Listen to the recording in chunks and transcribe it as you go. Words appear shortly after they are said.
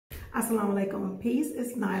Assalamu alaikum, peace.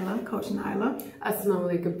 It's Nyla, Coach Nyla. Assalamu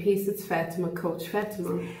alaikum, peace. It's Fatimah, Coach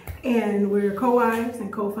Fatimah. And we're co-wives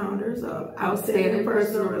and co-founders of Outstanding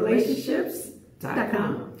Personal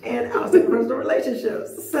Relationships.com and Outstanding Personal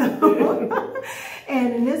Relationships. So,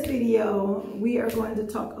 and in this video, we are going to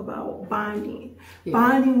talk about bonding. Yeah.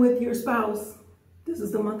 Bonding with your spouse. This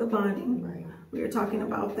is the month of bonding. Right. We are talking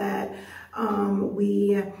about that.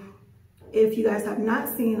 If you guys have not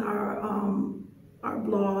seen our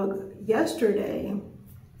blog yesterday,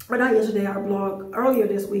 or not yesterday, our blog earlier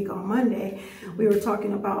this week on Monday, we were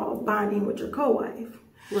talking about bonding with your co-wife.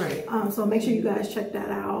 Right. So make sure you guys check that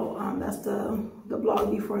out. That's the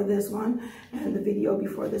blog before this one and the video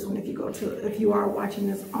before this one. If you are watching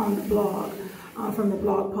this on the blog, from the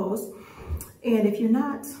blog post, and if you're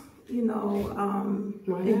not, if you're not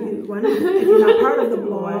part of the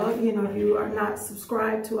blog, if you are not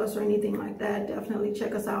subscribed to us or anything like that, definitely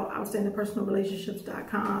check us out,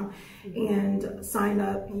 outstandingpersonalrelationships.com, and sign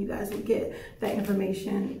up, and you guys will get that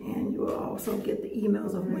information, and you will also get the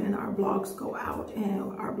emails of when our blogs go out,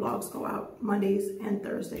 and our blogs go out Mondays and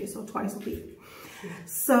Thursdays, so twice a week.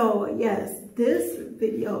 So yes, this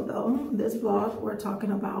video though, this blog we're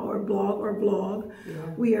talking about, or blog,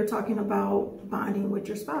 we are talking about bonding with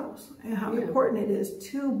your spouse and how important it is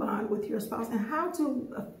to bond with your spouse, and how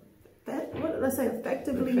to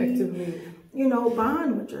effectively,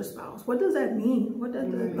 bond with your spouse. What does that mean? What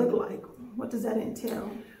does it look like? What does that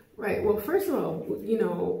entail? Right. Well, first of all, you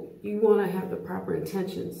want to have the proper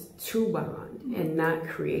intentions to bond and not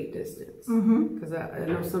create distance. Because I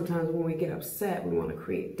know sometimes when we get upset, we want to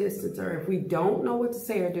create distance, or if we don't know what to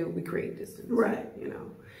say or do, we create distance. Right.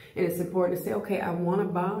 And it's important to say, okay, I want to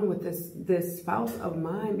bond with this spouse of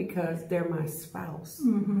mine because they're my spouse.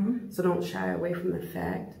 So don't shy away from the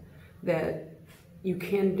fact that you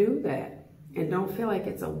can do that. And don't feel like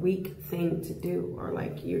it's a weak thing to do, or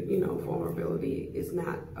like vulnerability is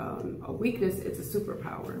not a weakness; it's a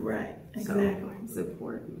superpower. Right. Exactly. So it's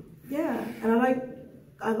important. Yeah, and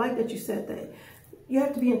I like that you said that. You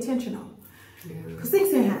have to be intentional, because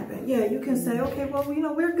things can happen. Yeah, you can say, okay, well,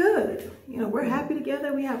 we're good. We're happy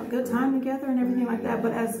together. We have a good time together, and everything like that.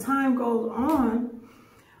 But as time goes on,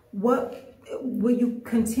 will you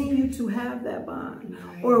continue to have that bond,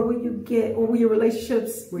 or will your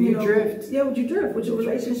relationships, will you drift? Yeah, would you drift? Would your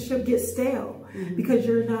relationship get stale because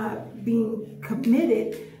you're not being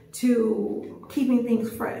committed to keeping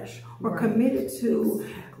things fresh, or committed to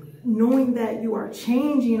knowing that you are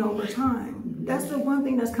changing over time? That's the one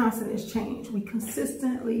thing that's constant, is change. We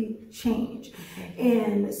consistently change.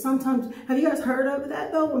 And sometimes, have you guys heard of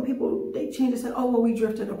that though? When people, they change and say, oh, well, we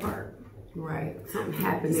drifted apart. Right. Something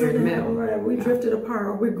happened there in the middle. Right. We drifted apart,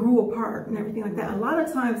 or we grew apart, and everything like that. A lot of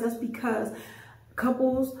times that's because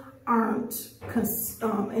couples aren't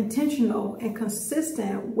intentional and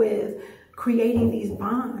consistent with creating these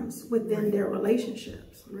bonds within their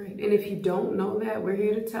relationships. Right. And if you don't know that, we're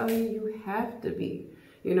here to tell you, you have to be.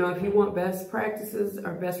 If you want best practices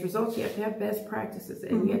or best results, you have to have best practices,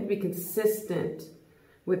 and you have to be consistent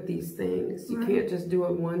with these things. You can't just do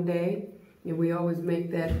it one day. And we always make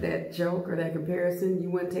that joke or that comparison. You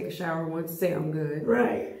wouldn't take a shower once, say I'm good.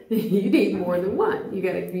 Right. You need more than one. You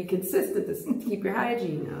got to be consistent to keep your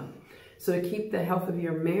hygiene up. So to keep the health of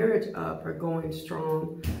your marriage up or going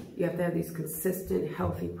strong, you have to have these consistent,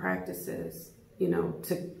 healthy practices,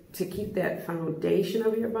 to keep that foundation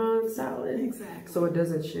of your bond solid. Exactly. So it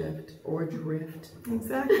doesn't shift or drift.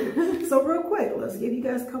 Exactly. So real quick, let's give you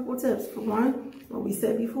guys a couple of tips. For one, what we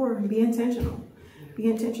said before, be intentional. Be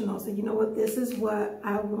intentional. So you know what, this is what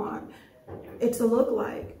I want it to look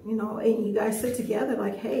like, and you guys sit together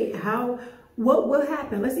like, hey, what will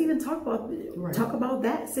happen? Let's even talk about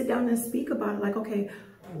that. Sit down and speak about it. Like, okay,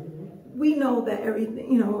 we know that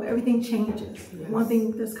everything changes. Yes. One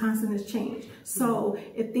thing that's constant is change. So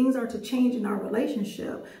if things are to change in our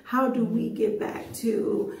relationship, how do we get back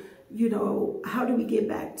to, how do we get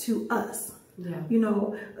back to us? Yeah.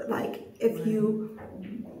 Like if you,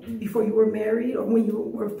 before you were married, or when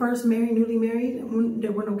you were first married, newly married, and when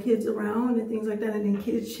there were no kids around and things like that, and then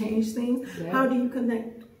kids change things, how do you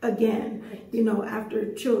connect again,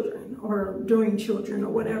 after children or during children, or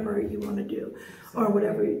whatever you want to do, or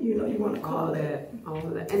whatever, you want to call it. All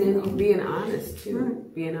of that. And then being honest too,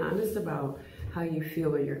 being honest about how you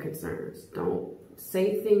feel or your concerns. Don't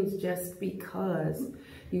say things just because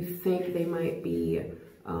you think they might be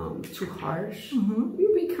too harsh.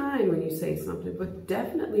 You be kind when you say something, but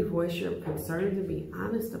definitely voice your concerns and be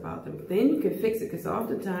honest about them. Then you can fix it, because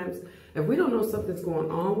oftentimes if we don't know something's going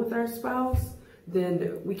on with our spouse,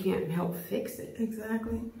 then we can't help fix it.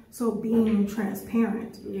 Exactly. So being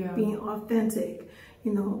transparent, being authentic,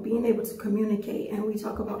 you know, being able to communicate. And we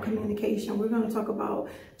talk about communication. We're going to talk about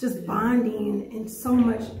just bonding in so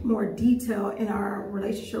much more detail in our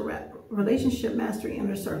relationship mastery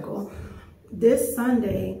inner circle. This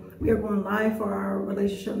Sunday, we are going live for our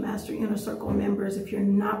Relationship Mastery Inner Circle members. If you're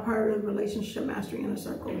not part of the Relationship Mastery Inner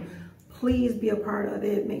Circle, please be a part of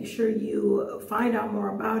it. Make sure you find out more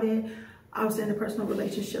about it.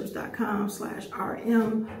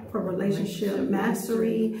 outstandingpersonalrelationships.com/RM for Relationship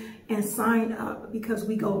Mastery, and sign up, because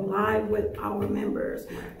we go live with our members.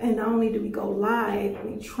 And not only do we go live,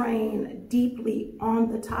 we train deeply on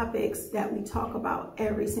the topics that we talk about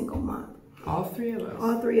every single month. All three of us.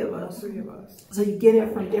 All three of us. All three of us. So you get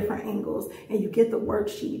it from different angles, and you get the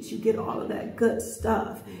worksheets, you get all of that good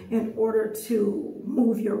stuff in order to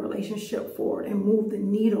move your relationship forward and move the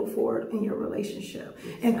needle forward in your relationship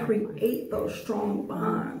and create those strong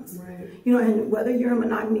bonds. Right. You know, and whether you're in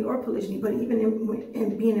monogamy or polygyny, but even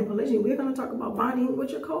in being in polygyny, we're going to talk about bonding with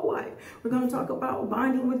your co-wife. We're going to talk about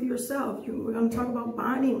bonding with yourself. We're going to talk about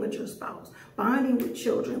bonding with your spouse, bonding with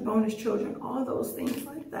children, bonus children, all those things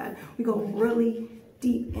like that. We go really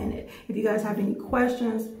deep in it. If you guys have any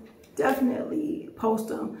questions, definitely post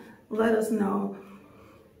them. Let us know.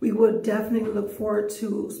 We would definitely look forward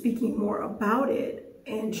to speaking more about it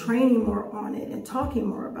and training more on it and talking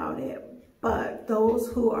more about it. But those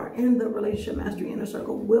who are in the Relationship Mastery Inner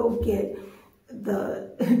Circle will get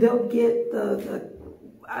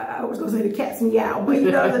I was going to say the cat's meow, but you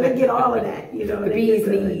know, they get all of that. You know, the bee's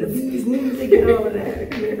knees. The bee's knees, they get all of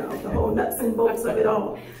that. You know, the whole nuts and bolts of it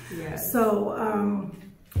all. Yes. So,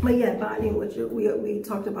 but yeah, bonding with you, we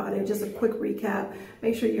talked about it. Just a quick recap.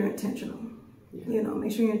 Make sure you're intentional. Yeah. You know,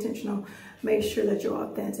 make sure you're intentional. Make sure that you're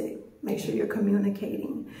authentic. Make sure you're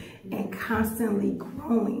communicating and constantly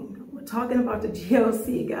growing. We're talking about the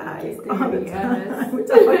GLC, guys, all the time. We're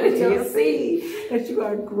talking about the GLC, that you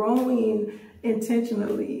are growing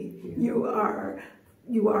intentionally. You are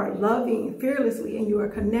loving fearlessly, and you are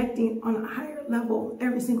connecting on a higher level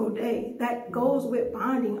every single day. That goes with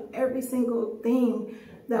bonding. Every single thing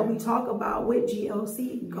that we talk about with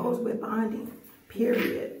GLC goes with bonding,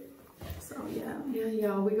 period. So yeah,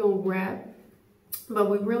 y'all, we're gonna wrap, but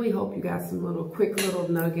we really hope you got some quick little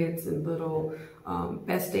nuggets and little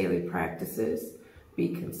best daily practices. Be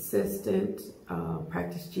consistent,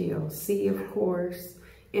 practice GLC, of course.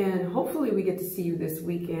 And hopefully we get to see you this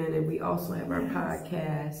weekend. And we also have our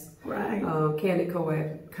podcast, right? Candid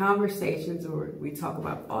Co-Wife Conversations, where we talk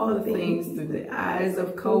about all the things through the eyes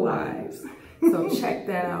of co-wives. So check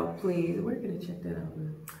that out, please. We're going to check that out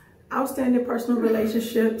now.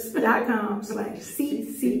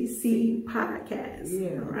 outstandingpersonalrelationships.com/CCC podcast.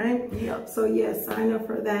 Yeah. Right? Yep. So yeah, sign up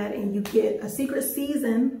for that, and you get a secret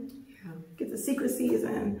season. Yeah. Get the secret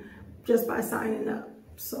season just by signing up.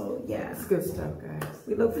 So yeah, it's good stuff, guys.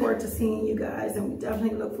 We look forward to seeing you guys, and we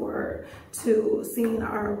definitely look forward to seeing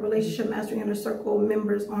our Relationship Mastery Inner Circle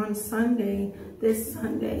members on Sunday, this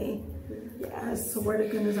Sunday. Yes, so where to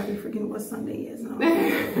goodness, I'll be forgetting what Sunday is. No,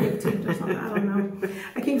 15th or something. I don't know.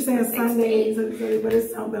 I keep saying Sundays, but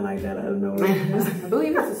it's something like that. I don't know what it is. I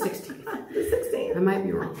believe it's the 16th. The 16th. I might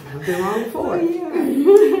be wrong. I've been wrong before. So,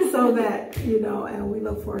 yeah. So that, you know, and we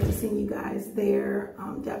look forward to seeing you guys there.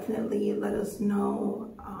 Definitely let us know.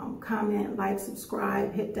 Comment, like,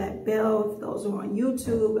 subscribe, hit that bell. For those who are on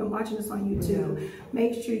YouTube and watching us on YouTube,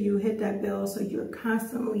 make sure you hit that bell so you're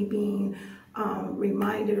constantly being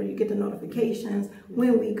reminded, or you get the notifications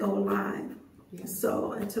when we go live.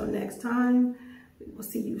 So until next time, we will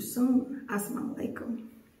see you soon. Assalamu alaikum.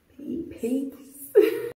 Peace.